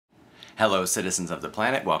Hello, citizens of the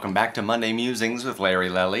planet. Welcome back to Monday Musings with Larry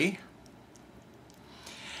Lelli.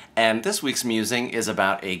 And this week's musing is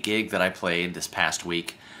about a gig that I played this past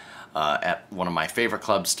week at one of my favorite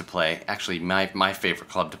clubs to play. Actually, my favorite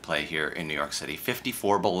club to play here in New York City,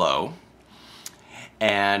 54 Below.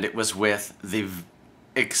 And it was with the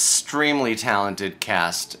extremely talented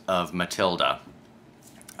cast of Matilda.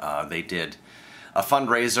 They did a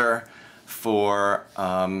fundraiser for,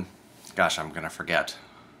 gosh, I'm gonna forget.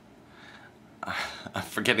 I'm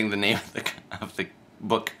forgetting the name of the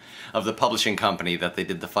book of the publishing company that they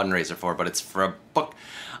did the fundraiser for, but it's for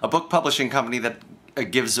a book publishing company that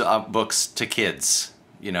gives books to kids,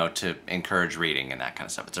 you know, to encourage reading and that kind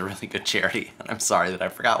of stuff. It's a really good charity, and I'm sorry that I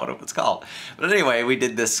forgot what it was called. But anyway, we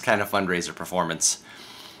did this kind of fundraiser performance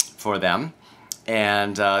for them,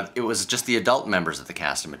 and it was just the adult members of the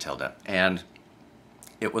cast of Matilda, and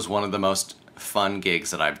it was one of the most fun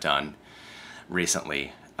gigs that I've done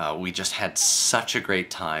recently. We just had such a great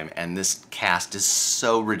time, and this cast is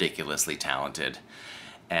so ridiculously talented,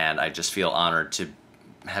 and I just feel honored to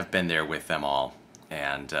have been there with them all,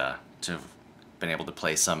 and to have been able to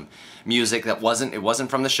play some music that wasn't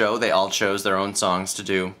from the show. They all chose their own songs to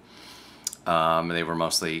do. They were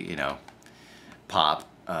mostly, you know, pop,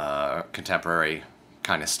 contemporary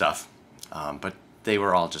kind of stuff, but they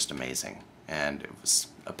were all just amazing, and it was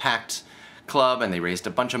a packed club, and they raised a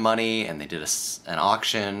bunch of money, and they did an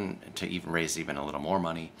auction to even raise even a little more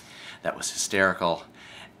money. That was hysterical.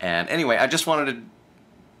 And anyway, I just wanted to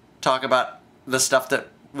talk about the stuff that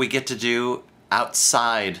we get to do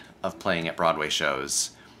outside of playing at Broadway shows,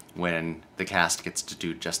 when the cast gets to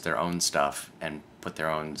do just their own stuff and put their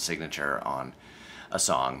own signature on a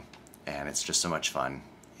song, and it's just so much fun,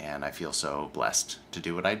 and I feel so blessed to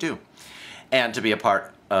do what I do and to be a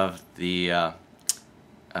part of the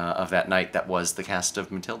of that night that was the cast of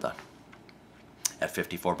Matilda at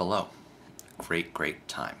 54 Below. Great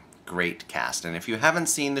time. Great cast. And if you haven't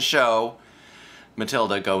seen the show,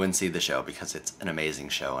 Matilda, go and see the show, because it's an amazing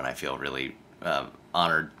show, and I feel really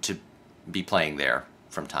honored to be playing there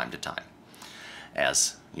from time to time.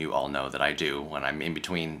 As you all know that I do. When I'm in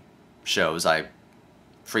between shows, I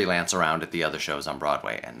freelance around at the other shows on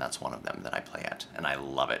Broadway, and that's one of them that I play at, and I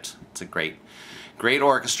love it. It's a great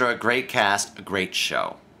orchestra, great cast, a great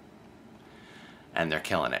show. And they're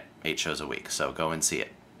killing it. 8 shows a week, so go and see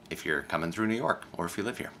it if you're coming through New York or if you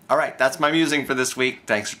live here. All right, that's my musing for this week.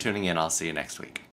 Thanks for tuning in. I'll see you next week.